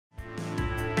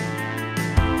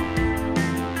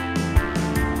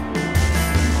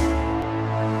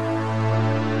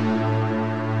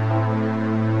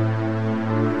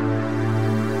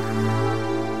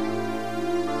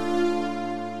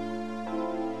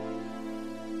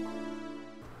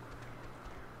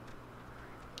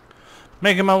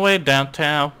Making my way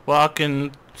downtown,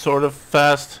 walking sort of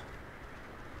fast.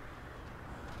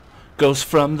 Ghost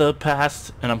from the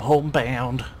past, and I'm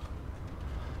homebound.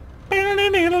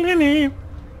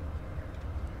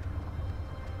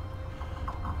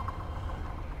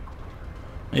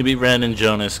 Maybe Ren and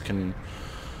Jonas can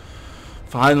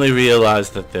finally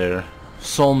realize that they're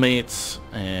soulmates,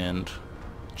 and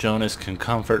Jonas can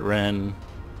comfort Ren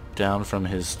down from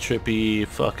his trippy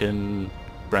fucking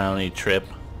brownie trip.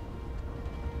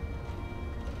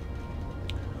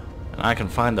 And I can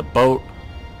find the boat.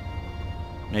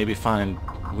 Maybe find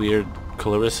weird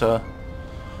Clarissa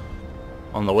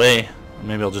on the way.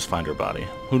 Maybe I'll just find her body.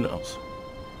 Who knows?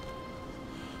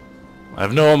 I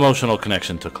have no emotional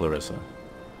connection to Clarissa.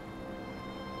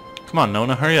 Come on,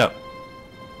 Nona, hurry up.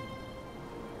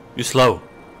 You slow.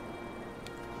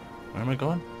 Where am I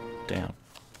going? Down.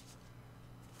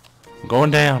 I'm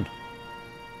going down.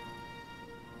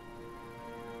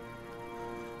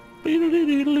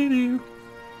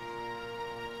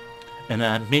 And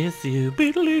I miss you.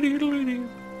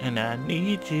 And I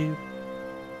need you.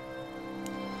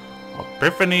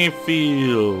 Epiphany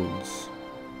Fields.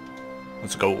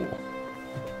 Let's go.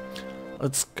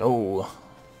 Let's go.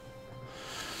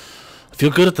 I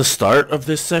feel good at the start of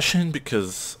this session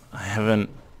because I haven't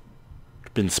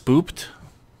been spooked.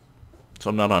 So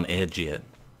I'm not on edge yet.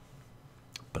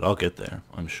 But I'll get there.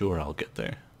 I'm sure I'll get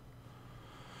there.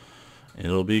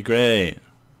 It'll be great.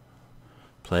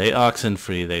 Play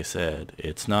Oxenfree, they said.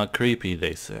 It's not creepy,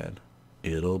 they said.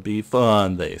 It'll be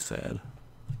fun, they said.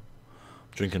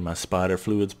 Drinking my spider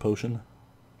fluids potion.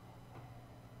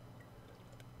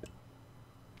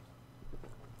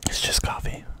 It's just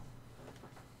coffee.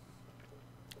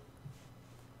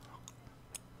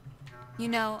 You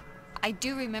know, I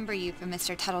do remember you from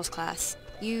Mr. Tuttle's class.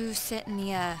 You sit in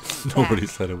the, Nobody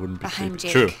said it wouldn't be behind creepy.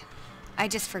 Jake. True. I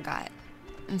just forgot.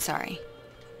 I'm sorry.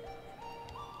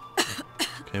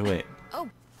 Okay, wait. Oh.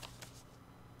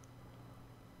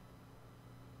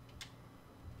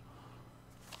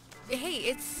 Hey,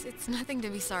 it's nothing to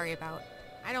be sorry about.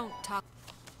 I don't talk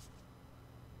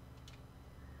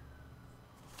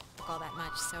all that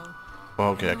much, so... Well,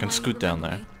 okay, I can scoot down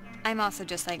there. I'm also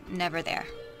just, like, never there.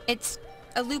 It's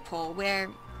a loophole where,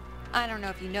 I don't know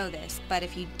if you know this, but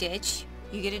if you ditch,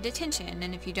 you get a detention,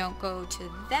 and if you don't go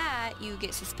to that, you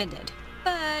get suspended.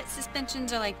 But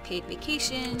suspensions are like paid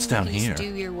vacation. What's down you here? just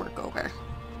do your work over.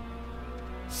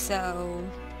 So...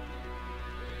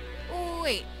 Oh,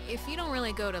 wait, if you don't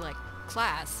really go to, like,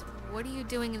 class, what are you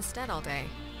doing instead all day?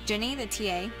 Jenny, the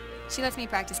TA, she lets me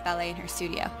practice ballet in her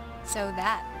studio. So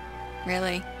that,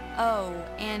 really. Oh,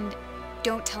 and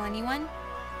don't tell anyone,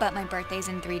 but my birthday's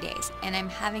in 3 days, and I'm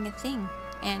having a thing,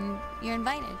 and you're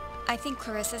invited. I think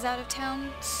Clarissa's out of town,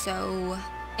 so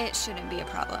it shouldn't be a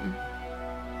problem.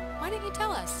 Why didn't you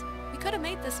tell us? We could have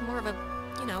made this more of a,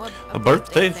 you know, A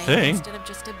birthday thing. instead of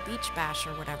just a beach bash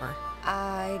or whatever.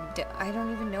 I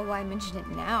don't even know why I mentioned it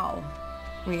now,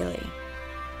 really.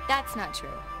 That's not true.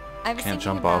 I was Can't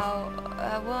thinking jump off.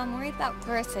 about, well, I'm worried about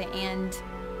Clarissa, and,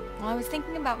 well, I was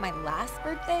thinking about my last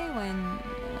birthday when,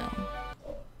 you know...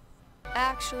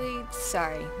 Actually,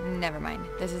 sorry, never mind.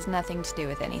 This has nothing to do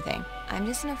with anything. I'm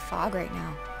just in a fog right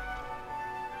now.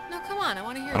 No, come on, I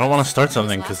want to hear I don't want to this. start It was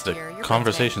something last because year, the your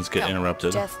conversations birthday. get Go.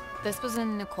 interrupted. Just, this was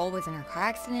when Nicole was in her car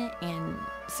accident, and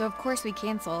so of course we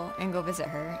cancel and go visit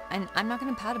her, and I'm not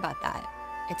gonna pout about that.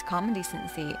 It's common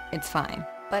decency, it's fine.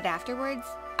 But afterwards,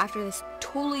 after this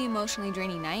totally emotionally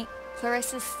draining night,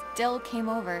 Clarissa still came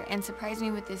over and surprised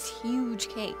me with this huge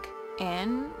cake.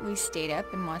 And we stayed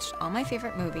up and watched all my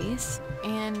favorite movies,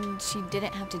 and she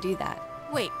didn't have to do that.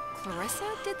 Wait, Clarissa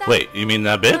did that? Wait, you mean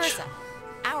that bitch? Clarissa.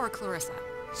 Our Clarissa.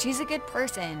 She's a good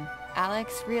person,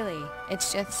 Alex, really.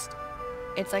 It's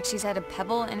like she's had a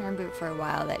pebble in her boot for a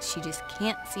while that she just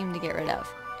can't seem to get rid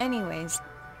of. Anyways,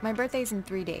 my birthday's in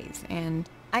 3 days, and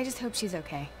I just hope she's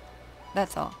okay.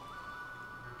 That's all.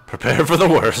 Prepare for the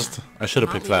worst. I should have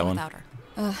I'll picked leave that it one.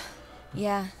 without her.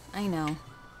 Yeah, I know.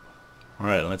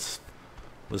 Alright, let's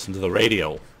listen to the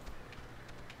radio.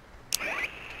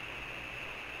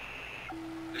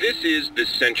 This is the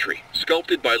Sentry,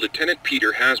 sculpted by Lieutenant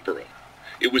Peter Hasborough.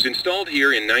 It was installed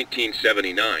here in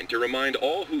 1979 to remind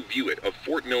all who view it of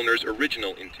Fort Milner's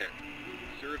original intent,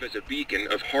 serve as a beacon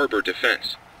of harbor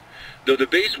defense. Though the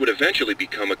base would eventually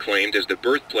become acclaimed as the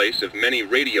birthplace of many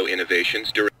radio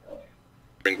innovations during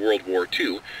World War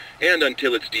II, and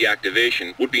until its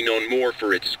deactivation would be known more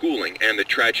for its schooling and the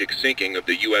tragic sinking of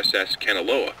the USS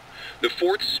Kanaloa, the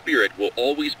fort's spirit will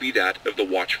always be that of the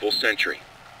watchful sentry,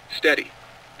 steady,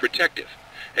 protective,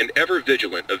 and ever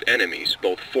vigilant of enemies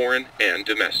both foreign and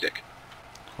domestic.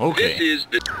 Okay. This is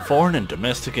the Foreign and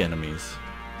domestic enemies.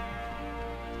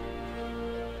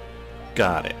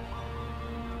 Got it.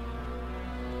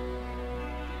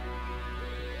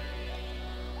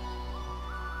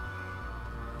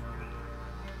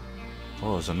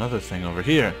 Oh, there's another thing over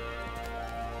here.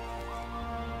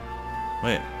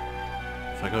 Wait.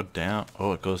 If I go down...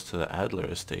 Oh, it goes to the Adler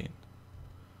estate.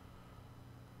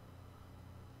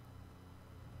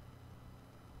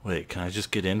 Wait, can I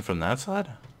just get in from that side?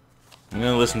 I'm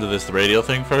gonna listen to this radio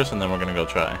thing first, and then we're gonna go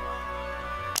try.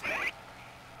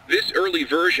 This early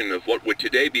version of what would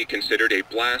today be considered a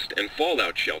blast and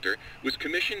fallout shelter was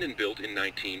commissioned and built in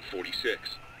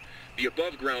 1946. The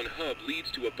above-ground hub leads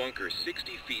to a bunker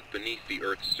 60 feet beneath the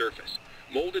Earth's surface,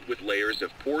 molded with layers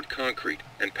of poured concrete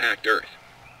and packed earth.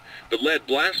 The lead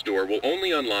blast door will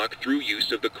only unlock through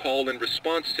use of the call and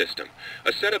response system,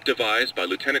 a setup devised by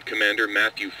Lieutenant Commander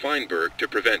Matthew Feinberg to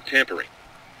prevent tampering.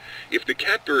 If the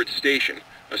Catbird Station,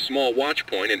 a small watch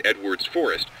point in Edwards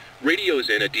Forest, radios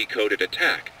in a decoded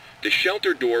attack, the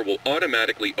shelter door will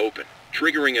automatically open,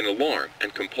 triggering an alarm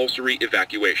and compulsory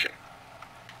evacuation.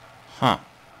 Huh.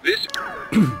 This...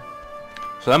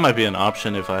 So that might be an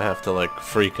option if I have to, like,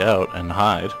 freak out and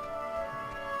hide.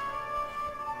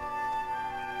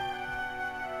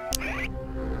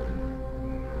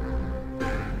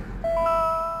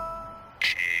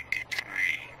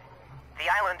 The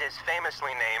island is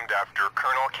famously named after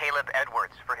Colonel Caleb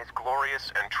Edwards for his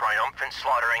glorious and triumphant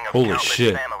slaughtering of Holy countless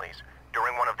shit. families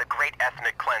during one of the great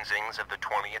ethnic cleansings of the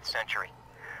 20th century.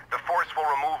 The forceful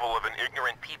removal of an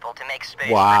ignorant people to make space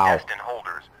Wow. for destined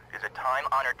holders is a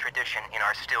time-honored tradition in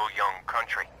our still young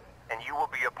country. And you will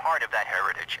be a part of that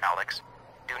heritage, Alex.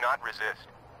 Do not resist.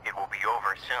 It will be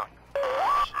over soon.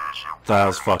 That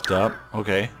was fucked up.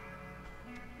 Okay.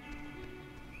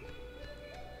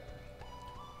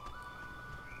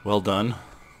 Well done.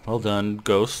 Well done,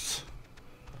 ghosts.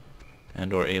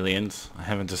 And or aliens. I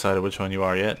haven't decided which one you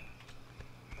are yet.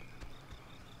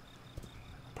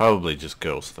 Probably just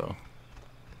ghosts, though.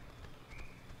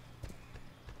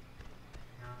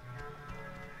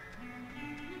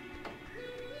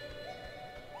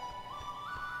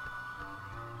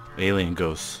 Alien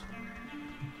ghosts.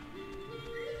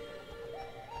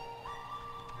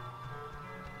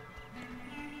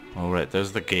 Alright,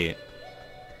 there's the gate.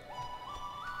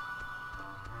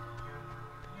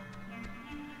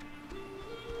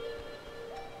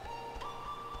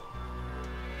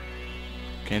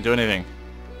 Can't do anything.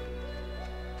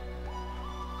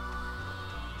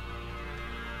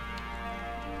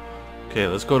 Okay,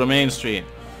 let's go to Main Street.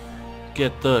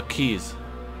 Get the keys.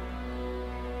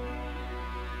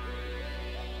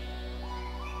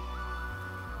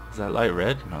 Is that light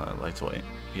red? No, that light's white.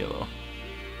 Yellow.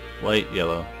 White,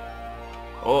 yellow.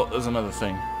 Oh, there's another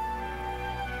thing.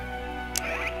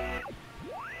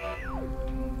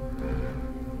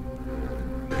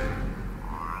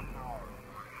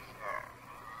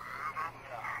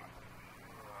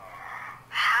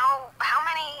 How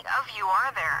many of you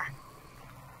are there?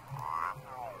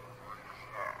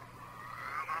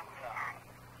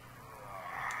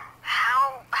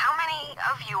 How many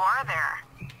of you are there?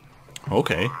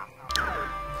 Okay.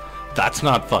 That's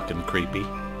not fucking creepy.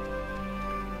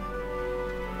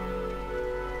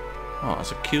 Oh,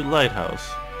 it's a cute lighthouse.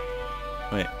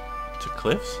 Wait, to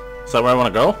cliffs? Is that where I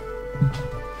want to go?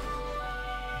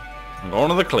 I'm going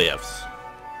to the cliffs.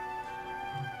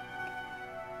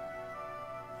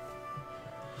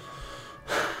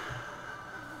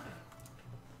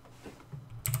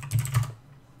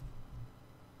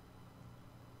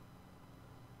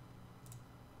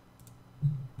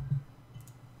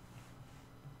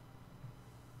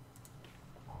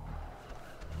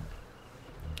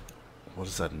 What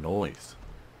is that noise?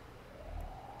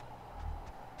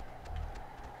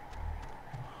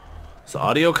 Is the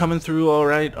audio coming through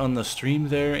alright on the stream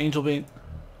there, Angelbait?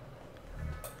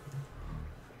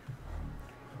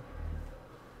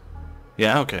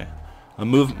 Yeah, okay.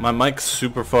 My mic's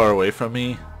super far away from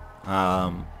me.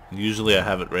 Usually I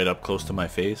have it right up close to my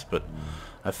face, but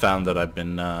I found that I've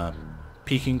been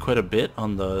peaking quite a bit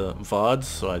on the VODs,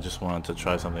 so I just wanted to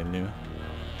try something new.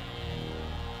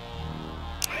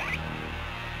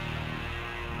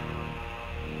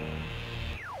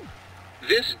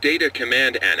 This Data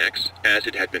Command Annex, as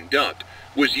it had been dubbed,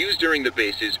 was used during the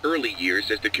base's early years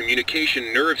as the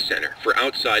communication nerve center for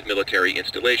outside military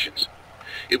installations.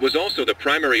 It was also the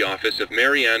primary office of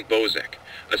Marianne Bozek,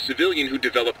 a civilian who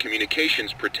developed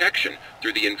communications protection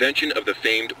through the invention of the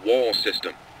famed WAL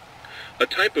system. A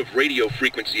type of radio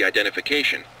frequency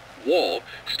identification, WAL,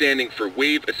 standing for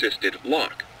Wave Assisted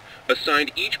Lock,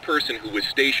 assigned each person who was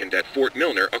stationed at Fort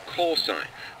Milner a call sign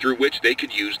through which they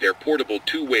could use their portable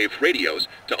two-wave radios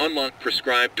to unlock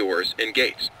prescribed doors and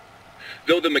gates.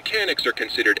 Though the mechanics are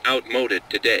considered outmoded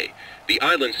today, the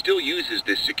island still uses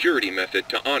this security method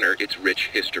to honor its rich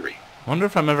history. Wonder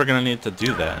if I'm ever gonna need to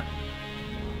do that.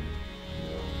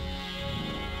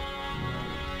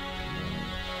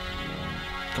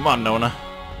 Come on, Nona.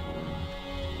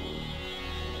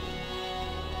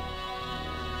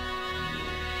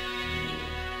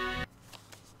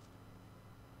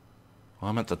 Well,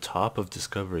 I'm at the top of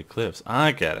Discovery Cliffs.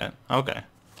 I get it. Okay.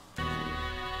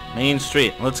 Main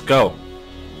Street. Let's go.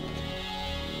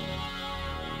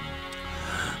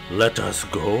 Let us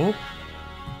go.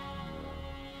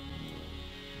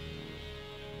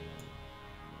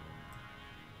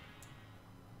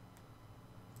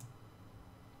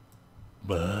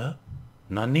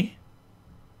 Nani?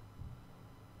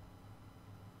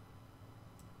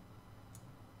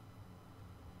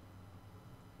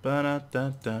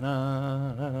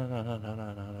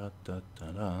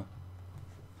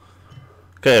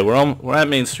 Okay, we're at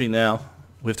Main Street now.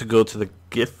 We have to go to the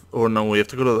gift, or no, we have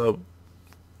to go to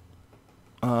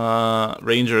the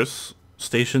Rangers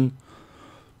station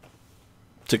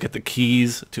to get the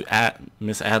keys to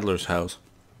Miss Adler's house.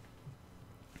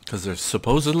 Because there's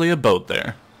supposedly a boat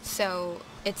there. So,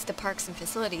 it's the Parks and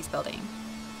Facilities building.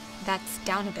 That's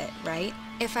down a bit, right?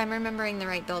 If I'm remembering the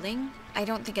right building, I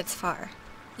don't think it's far.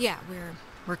 Yeah,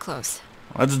 we're close.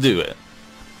 Let's do it.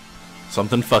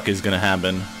 Something fucky's gonna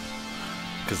happen.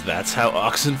 Because that's how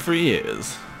Oxenfree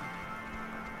is.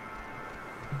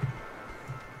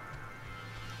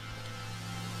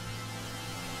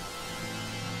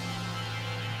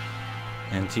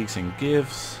 Antiques and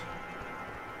gifts.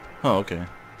 Oh, okay.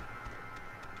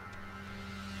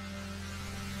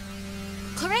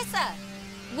 Clarissa!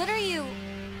 What are you...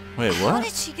 Wait, How what?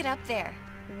 did she get up there?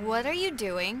 What are you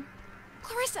doing?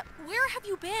 Clarissa, where have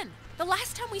you been? The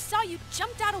last time we saw you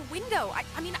jumped out a window.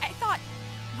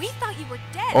 We thought you were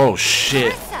dead. Oh,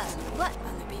 shit. Clarissa! What?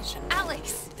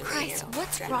 Alex! Christ,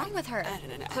 what's wrong with her?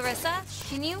 Clarissa,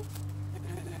 can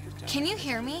you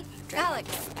hear me?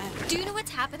 Alex, do you know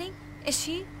what's happening? Is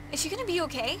she gonna be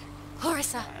okay?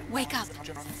 Clarissa, wake up.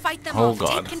 Fight them Oh, off.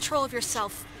 God. Take control of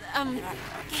yourself. Hang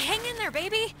in there,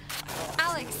 baby.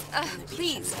 Alex,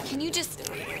 please, can you just...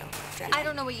 I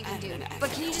don't know what you can do,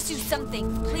 but can you just do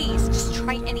something? Please, just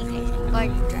try anything.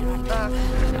 Like,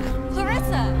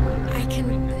 Clarissa! I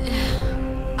can...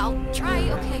 I'll try.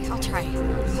 Okay, I'll try.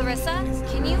 Clarissa,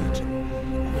 can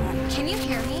you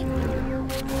hear me?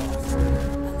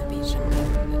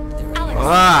 Alex!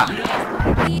 Ah!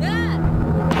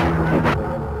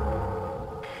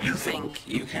 You think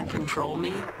you can control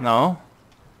me? No?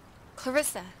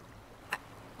 Clarissa.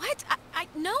 What?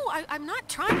 No, I'm not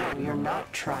trying. You're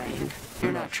not trying.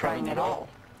 You're not trying at all.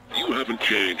 You haven't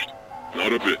changed.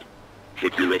 Not a bit.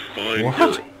 But you're a fine What?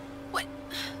 girl.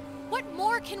 What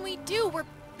more can we do? We're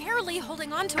barely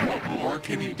holding on to it. What more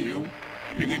can you do?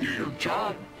 You can do your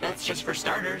job. That's just for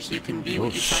starters. You can be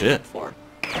what you signed shit. up for.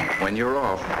 When you're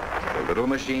off, the little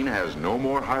machine has no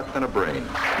more heart than a brain.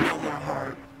 No more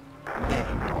heart.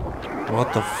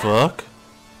 What the fuck?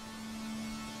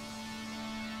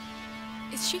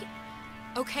 Is she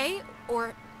okay?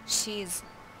 Or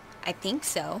I think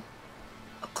so.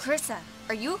 Oh, Clarissa,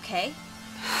 are you okay?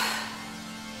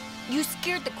 You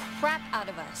scared the crap out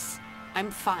of us.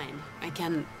 I'm fine.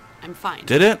 I'm fine.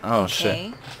 Did it? Oh,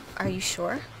 Okay. shit. Are you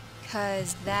sure?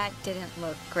 'Cause that didn't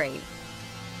look great.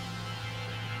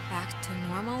 back to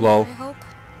normal, Lol. I hope?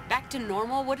 Back to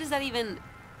normal? What does that even...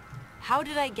 How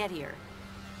did I get here?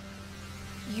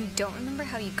 You don't remember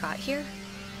how you got here?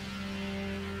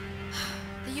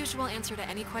 The usual answer to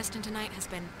any question tonight has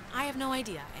been, I have no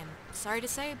idea, and sorry to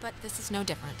say, but this is no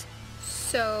different.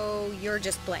 So, you're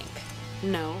just blank.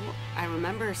 No, I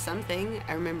remember something.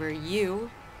 I remember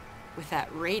you with that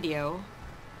radio.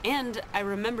 And I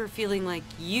remember feeling like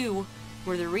you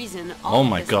were the reason all Oh of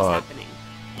my this God. was happening.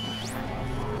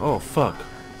 Oh, fuck.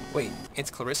 Wait, it's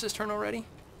Clarissa's turn already?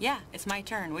 Yeah, it's my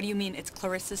turn. What do you mean it's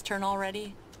Clarissa's turn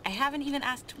already? I haven't even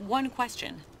asked one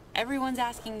question. Everyone's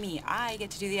asking me. I get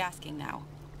to do the asking now.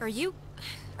 Are you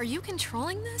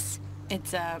controlling this?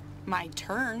 It's, my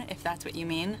turn, if that's what you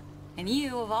mean. And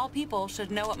you, of all people, should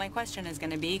know what my question is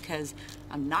gonna be, because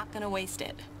I'm not gonna waste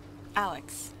it.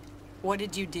 Alex, what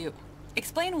did you do?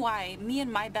 Explain why me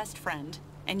and my best friend,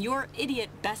 and your idiot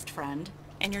best friend,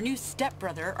 and your new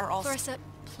stepbrother are all... Clarissa,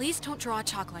 please don't draw a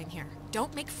chalk line here.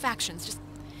 Don't make factions. Just...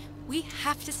 We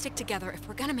have to stick together if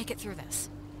we're gonna make it through this.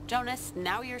 Jonas,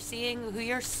 now you're seeing who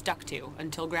you're stuck to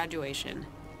until graduation.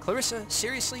 Clarissa,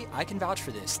 seriously, I can vouch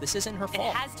for this. This isn't her It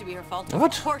fault. has to be her fault.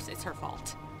 What? Of course it's her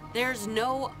fault. There's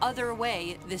no other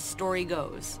way this story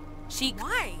goes.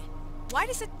 Why? Why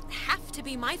does it have to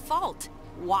be my fault?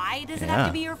 Why does it Yeah. have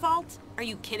to be your fault? Are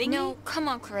you kidding me? No, come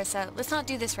on, Clarissa. Let's not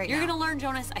do this right You're now. gonna learn,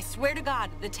 Jonas. I swear to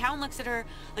God. The town looks at her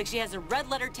like she has a red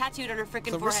letter tattooed on her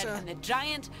frickin' forehead, and the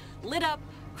giant, lit up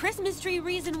Christmas tree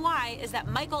reason why is that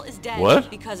Michael is dead. What?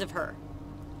 Because of her.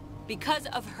 Because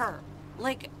of her.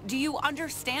 Like, do you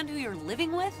understand who you're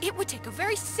living with? It would take a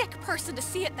very sick person to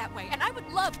see it that way, and I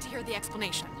would love to hear the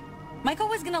explanation. Michael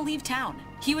was gonna leave town.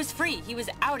 He was free. He was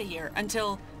out of here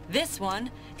until this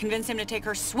one convinced him to take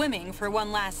her swimming for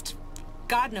one last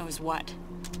God knows what.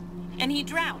 And he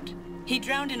drowned. He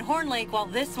drowned in Horn Lake while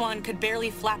this one could barely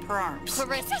flap her arms.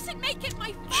 It doesn't make it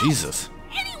my fault. Jesus.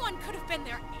 Anyone could have been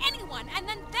there. Anyone. And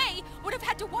then they would have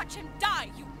had to watch him die,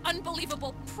 you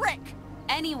unbelievable prick.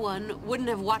 Anyone wouldn't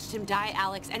have watched him die,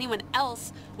 Alex. Anyone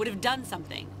else would have done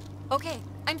something. Okay,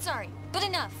 I'm sorry, but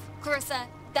enough. Clarissa,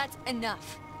 that's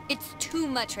enough. It's too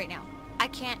much right now. I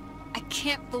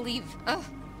can't believe, ugh.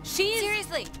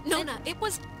 Seriously. Nona, it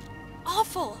was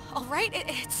awful, all right?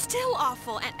 It's still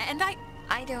awful, and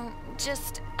I don't,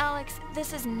 Alex,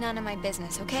 this is none of my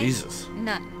business, okay? Jesus.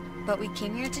 None. But we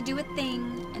came here to do a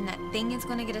thing, and that thing is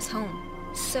gonna get us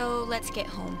home. So let's get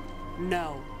home.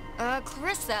 No.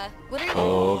 Clarissa, what are you...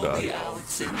 Oh, God.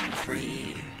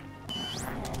 Oxenfree.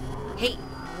 Hey,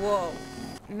 whoa.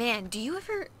 Man, do you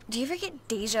ever get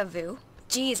deja vu?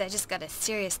 Geez, I just got a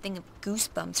serious thing of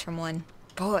goosebumps from one.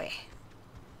 Boy.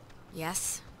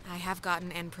 yes, I have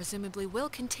gotten and presumably will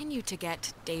continue to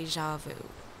get deja vu.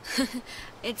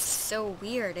 It's so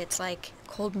weird. It's like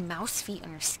cold mouse feet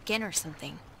on your skin or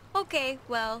something. Okay,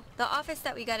 well, the office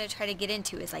that we gotta try to get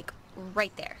into is like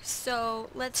right there. So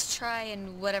let's try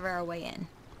and whatever our way in.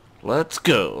 Let's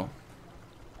go.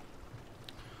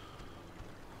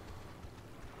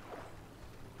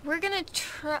 We're gonna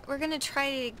try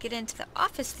to get into the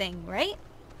office thing, right?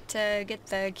 To get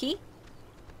the key?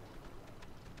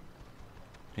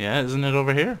 Yeah, isn't it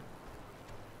over here?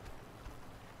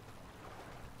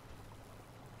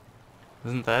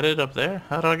 Isn't that it up there?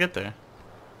 How do I get there?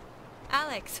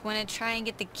 Alex, wanna try and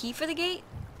get the key for the gate?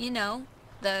 You know,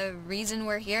 the reason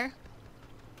we're here?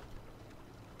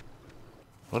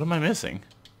 What am I missing?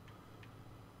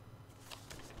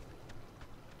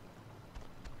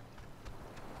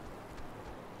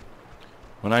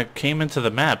 When I came into the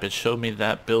map, it showed me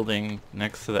that building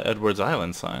next to the Edwards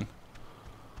Island sign.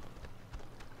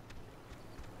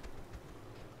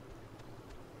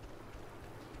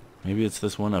 Maybe it's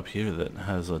this one up here that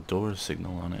has a door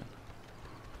signal on it.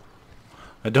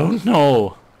 I don't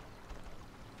know.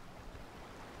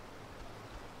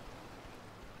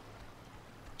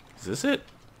 Is this it?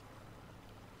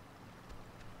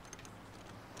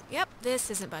 Yep,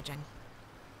 this isn't budging.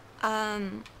 I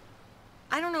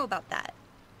don't know about that.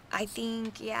 I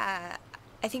think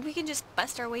we can just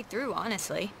bust our way through,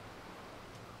 honestly.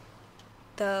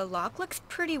 The lock looks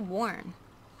pretty worn.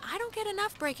 I don't get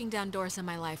enough breaking down doors in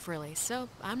my life, really, so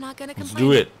I'm not gonna Let's complain.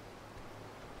 do it.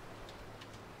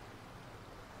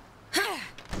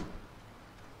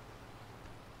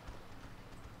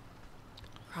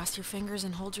 Cross your fingers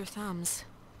and hold your thumbs.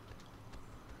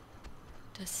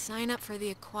 To sign up for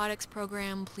the aquatics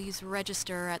program, please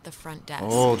register at the front desk.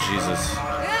 Oh, Jesus.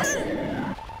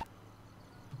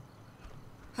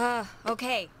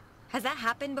 Okay. Has that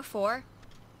happened before?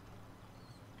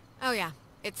 Oh yeah,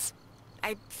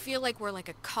 I feel like we're like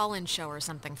a call-in show or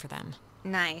something for them.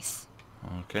 Nice.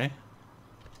 Okay.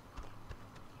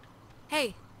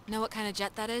 Hey, know what kind of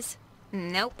jet that is?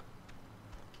 Nope.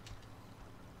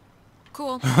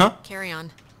 Cool. Carry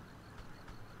on.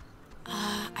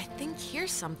 I think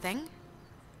here's something.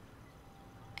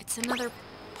 It's another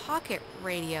pocket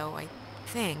radio, I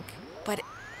think. But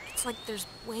it's like there's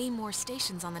way more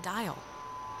stations on the dial.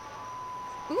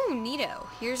 Ooh, neato.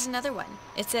 Here's another one.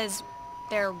 It says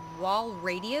they're wall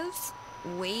radios,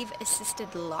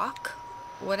 wave-assisted lock,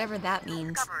 whatever that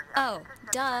means. Oh,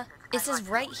 duh. It says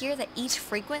right here that each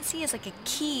frequency is like a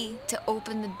key to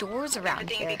open the doors around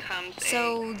here.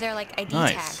 So they're like ID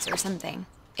tags or something.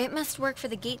 It must work for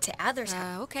the gate to Adler's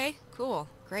house. Okay, cool,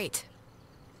 great.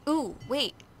 Ooh,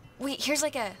 wait, here's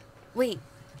like a... Wait,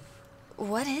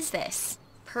 what is this?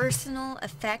 Personal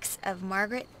effects of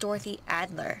Margaret Dorothy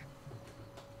Adler.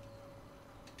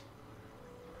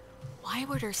 Why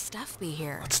would her stuff be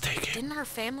here? Let's take it. Didn't her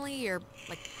family, or,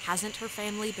 like, hasn't her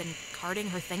family been carting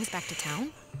her things back to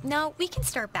town? No, we can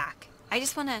start back. I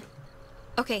just wanna...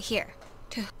 Okay, here.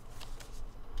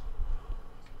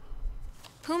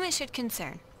 Whom it should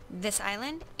concern, this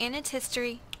island and its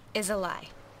history is a lie.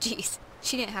 Jeez,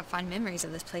 she didn't have fond memories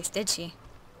of this place, did she?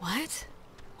 What?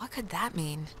 What could that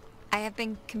mean? I have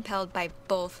been compelled by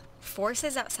both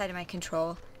forces outside of my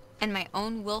control and my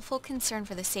own willful concern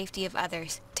for the safety of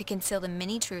others to conceal the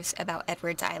many truths about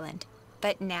Edwards Island.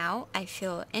 But now I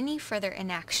feel any further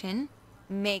inaction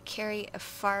may carry a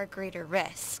far greater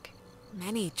risk.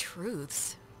 Many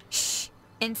truths. Shh.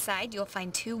 Inside you'll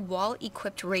find 2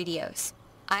 wall-equipped radios.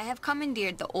 I have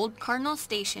commandeered the old Cardinal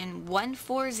Station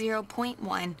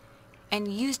 140.1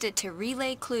 and used it to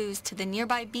relay clues to the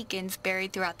nearby beacons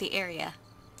buried throughout the area.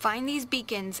 Find these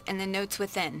beacons and the notes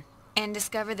within, and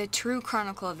discover the true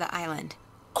chronicle of the island.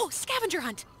 Oh, scavenger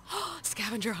hunt!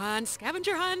 Scavenger hunt,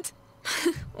 scavenger hunt!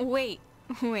 Wait.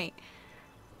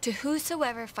 To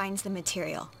whosoever finds the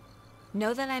material,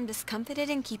 know that I'm discomfited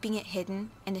in keeping it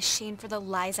hidden and ashamed for the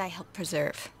lies I helped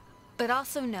preserve. But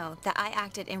also know that I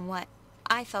acted in what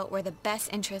I felt were the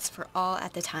best interests for all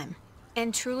at the time.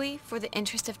 And truly for the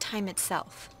interest of time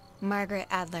itself. Margaret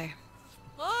Adler.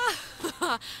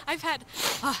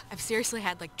 I've seriously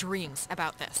had like dreams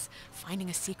about this. Finding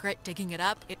a secret, digging it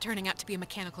up, it turning out to be a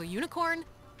mechanical unicorn.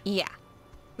 Yeah,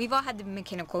 we've all had the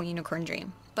mechanical unicorn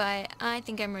dream, but I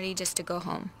think I'm ready just to go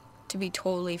home. To be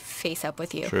totally face up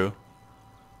with you. True.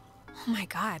 Oh my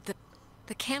god,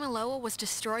 the Kanaloa was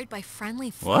destroyed by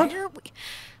friendly What? fire?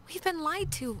 We've been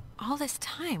lied to all this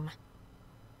time.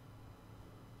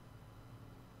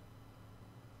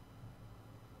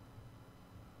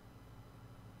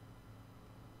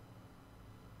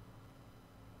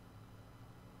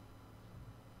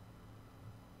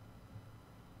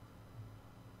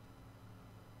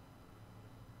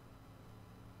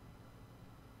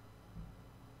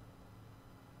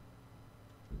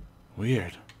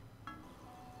 Weird.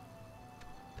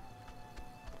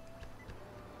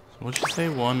 So what'd you say?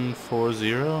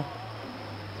 140?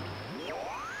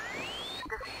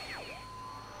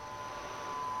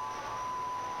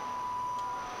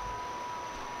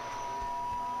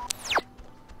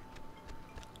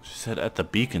 She said at the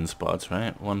beacon spots,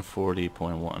 right?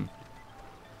 140.1.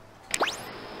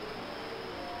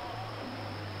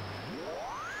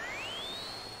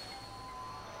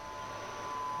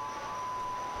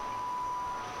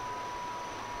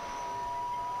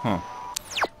 Huh.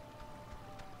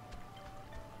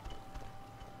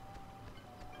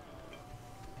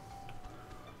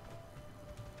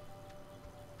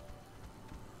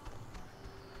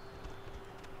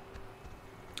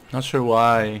 Not sure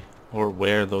why or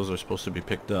where those are supposed to be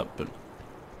picked up, but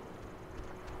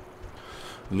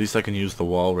at least I can use the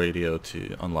wall radio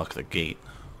to unlock the gate.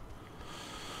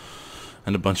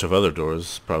 And a bunch of other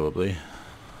doors, probably.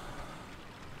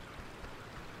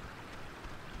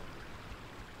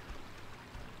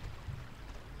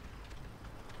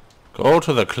 Go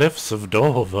to the cliffs of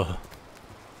Dover.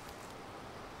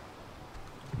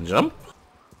 Jump.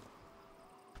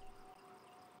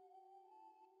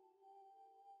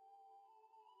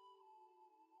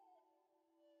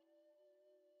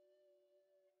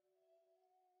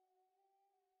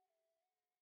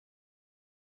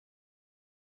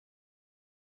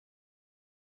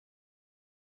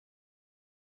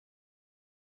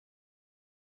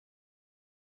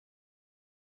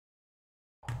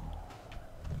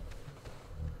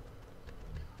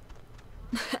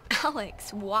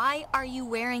 Alex, why are you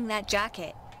wearing that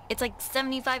jacket? It's like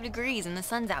 75 degrees and the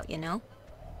sun's out, you know?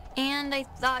 And I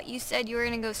thought you said you were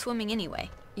gonna go swimming anyway.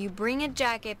 You bring a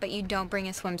jacket, but you don't bring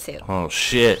a swimsuit. Oh,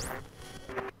 shit.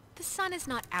 The sun is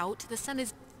not out. The sun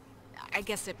is... I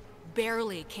guess it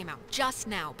barely came out just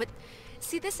now. But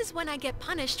see, this is when I get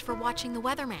punished for watching the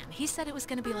weatherman. He said it was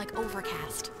gonna be like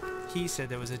overcast. He said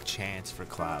there was a chance for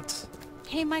clouds.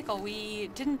 Hey, Michael, we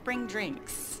didn't bring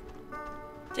drinks.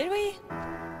 Did we?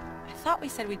 I thought we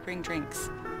said we'd bring drinks.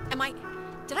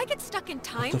 Did I get stuck in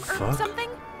time the or fuck? something?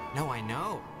 No, I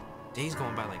know. Days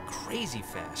going by like crazy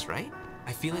fast, right?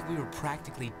 I feel like we were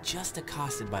practically just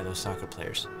accosted by those soccer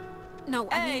players. No,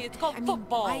 Hey, it's called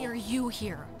football. Why are you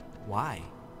here? Why?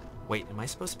 Wait, am I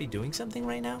supposed to be doing something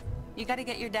right now? You gotta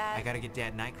get your dad. I gotta get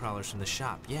Dad nightcrawlers from the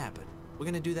shop, yeah, but we're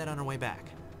gonna do that on our way back.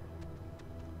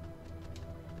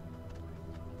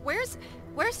 Where's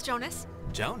Jonas?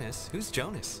 Jonas? Who's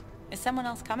Jonas? Is someone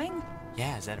else coming?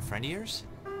 Yeah, is that a friend of yours?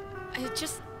 I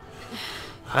just...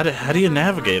 How do you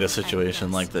navigate a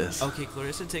situation like this? Okay,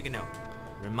 Clarissa, take a note.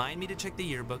 Remind me to check the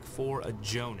yearbook for a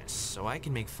Jonas, so I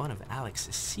can make fun of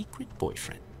Alex's secret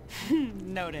boyfriend.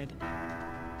 Noted.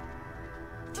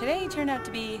 Today turned out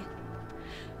to be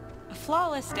a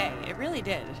flawless day. It really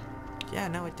did. Yeah,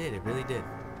 no, it did. It really did.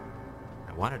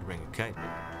 I wanted to bring a kite,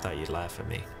 but thought you'd laugh at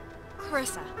me.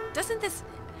 Clarissa, doesn't this...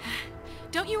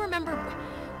 Don't you remember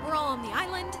we're all on the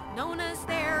island? Nona's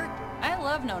there. I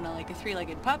love Nona like a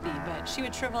three-legged puppy, but she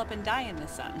would shrivel up and die in the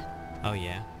sun. Oh,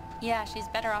 yeah? Yeah, she's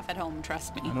better off at home,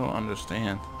 trust me. I don't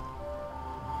understand.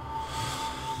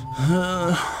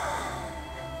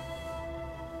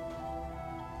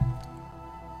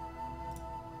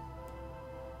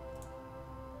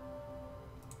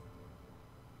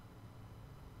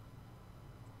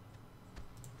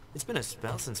 It's been a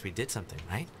spell since we did something,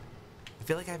 right? I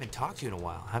feel like I haven't talked to you in a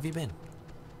while. How have you been?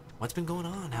 What's been going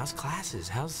on? How's classes?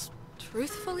 How's...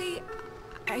 Truthfully,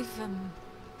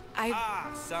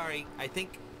 sorry. I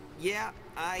think... Yeah,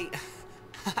 I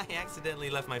accidentally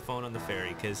left my phone on the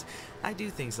ferry, because I do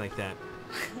things like that.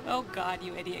 Oh God,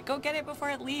 you idiot. Go get it before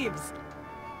it leaves.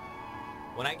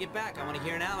 When I get back, I want to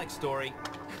hear an Alex story.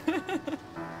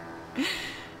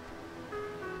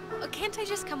 Can't I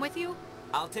just come with you?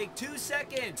 I'll take 2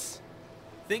 seconds.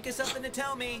 Think of something to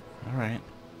tell me. All right.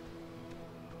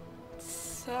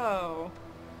 So...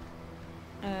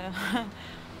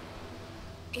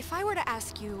 If I were to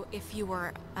ask you if you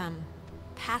were,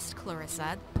 past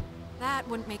Clarissa, that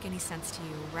wouldn't make any sense to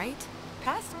you, right?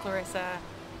 Past Clarissa?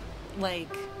 Like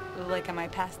am I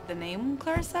past the name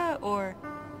Clarissa, or...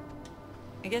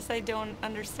 I guess I don't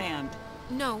understand.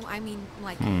 No, I mean,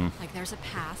 like there's a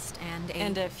past and a...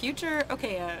 And a future?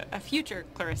 Okay, a future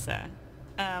Clarissa.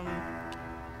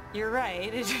 You're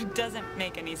right, it doesn't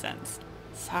make any sense.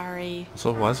 Sorry.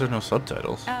 So why is there no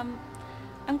subtitles?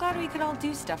 I'm glad we could all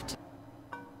do stuff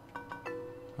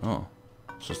Oh,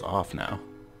 it's just off now.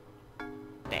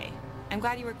 today. I'm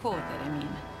glad you were cool with it, I mean.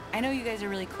 I know you guys are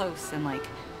really close, and like,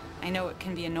 I know it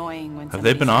can be annoying when Have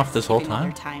they been off this whole giving all time?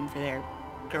 their time for their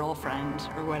girlfriend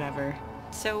or whatever.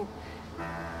 So,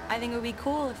 I think it would be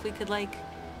cool if we could, like,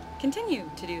 continue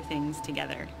to do things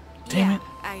together. Damn it.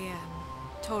 I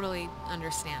totally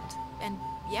understand. And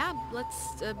yeah,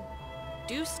 let's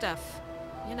do stuff,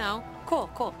 you know. Cool,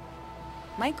 cool.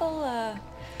 Michael,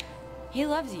 he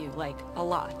loves you, like, a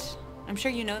lot. I'm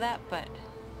sure you know that, but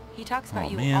he talks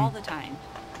about you all the time.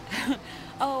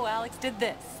 Oh, Alex did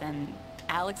this, and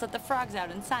Alex let the frogs out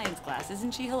in science class.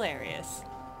 Isn't she hilarious?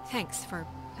 Thanks for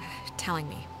telling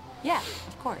me. Yeah,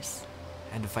 of course.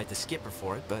 Had to fight the skipper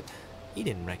for it, but he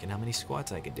didn't reckon how many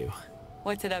squats I could do.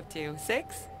 What's it up to,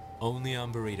 6? Only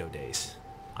on burrito days.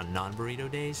 On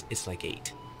non-burrito days, it's like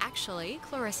 8. Actually,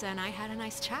 Clarissa and I had a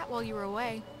nice chat while you were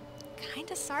away.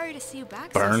 Kinda sorry to see you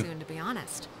back Burn. so soon, to be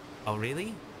honest. Oh,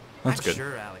 really? That's I'm good.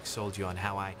 sure Alex sold you on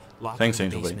how I lock her Thanks, in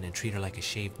the Angel basement Lee. and treat her like a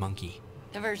shaved monkey.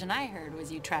 The version I heard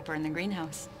was you trap her in the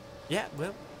greenhouse. Yeah,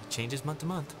 well, it changes month to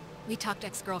month. We talked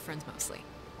ex-girlfriends mostly.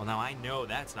 Well, now I know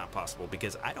that's not possible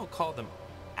because I don't call them...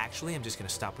 Actually, I'm just gonna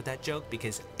stop with that joke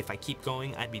because if I keep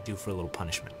going, I'd be due for a little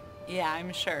punishment. Yeah,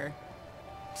 I'm sure.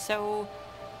 So,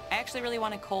 I actually really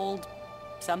want a cold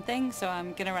something, so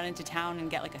I'm gonna run into town and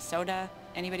get like a soda.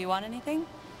 Anybody want anything?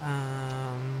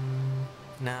 Nah,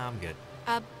 I'm good.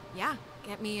 Yeah.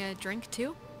 Get me a drink,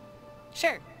 too?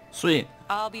 Sure. Sweet.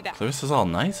 I'll be back. Clarissa's all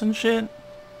nice and shit.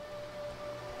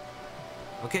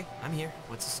 Okay, I'm here.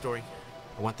 What's the story?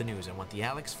 I want the news. I want the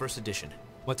Alex first edition.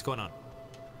 What's going on?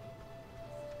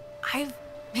 I've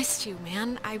missed you,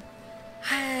 man.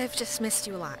 I've just missed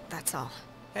you a lot, that's all.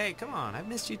 Hey, come on. I've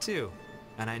missed you too.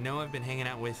 And I know I've been hanging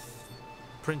out with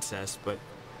Princess, but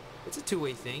it's a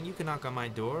two-way thing. You can knock on my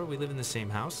door. We live in the same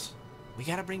house. We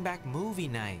gotta bring back movie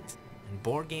night and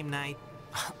board game night.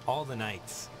 All the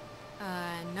nights.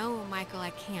 No, Michael,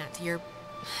 I can't. You're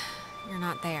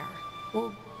not there.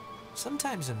 Well,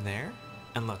 sometimes I'm there.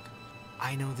 And look,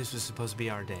 I know this was supposed to be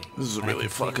our day. This is but I really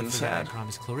completely fucking forgot sad. I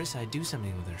promised Clarissa I'd do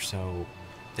something with her, so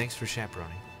thanks for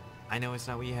chaperoning. I know it's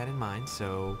not what you had in mind,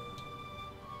 so...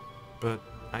 But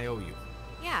I owe you.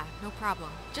 Yeah, no problem.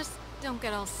 Just don't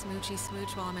get all smoochy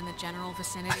smooch while I'm in the general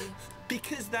vicinity.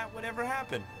 Because that would ever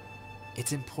happen.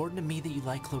 It's important to me that you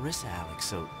like Clarissa, Alex,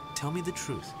 so tell me the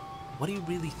truth. What do you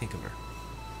really think of her?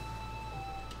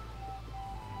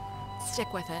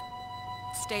 Stick with it.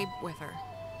 Stay with her.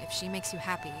 If she makes you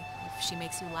happy, if she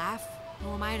makes you laugh, who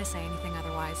am I to say anything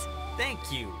otherwise?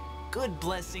 Thank you. Good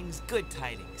blessings, good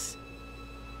tidings.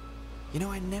 You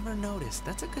know, I never noticed.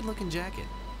 That's a good-looking jacket.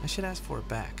 I should ask for it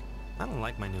back. I don't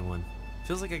like my new one.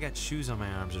 Feels like I got shoes on my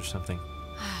arms or something.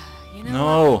 You know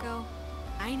No. what, Marco?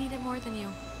 I need it more than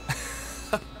you.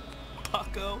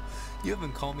 Paco, you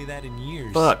haven't called me that in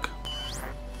years. Fuck.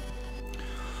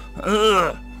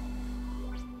 Ugh.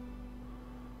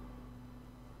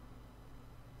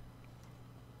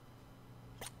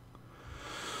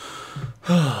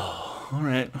 All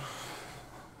right.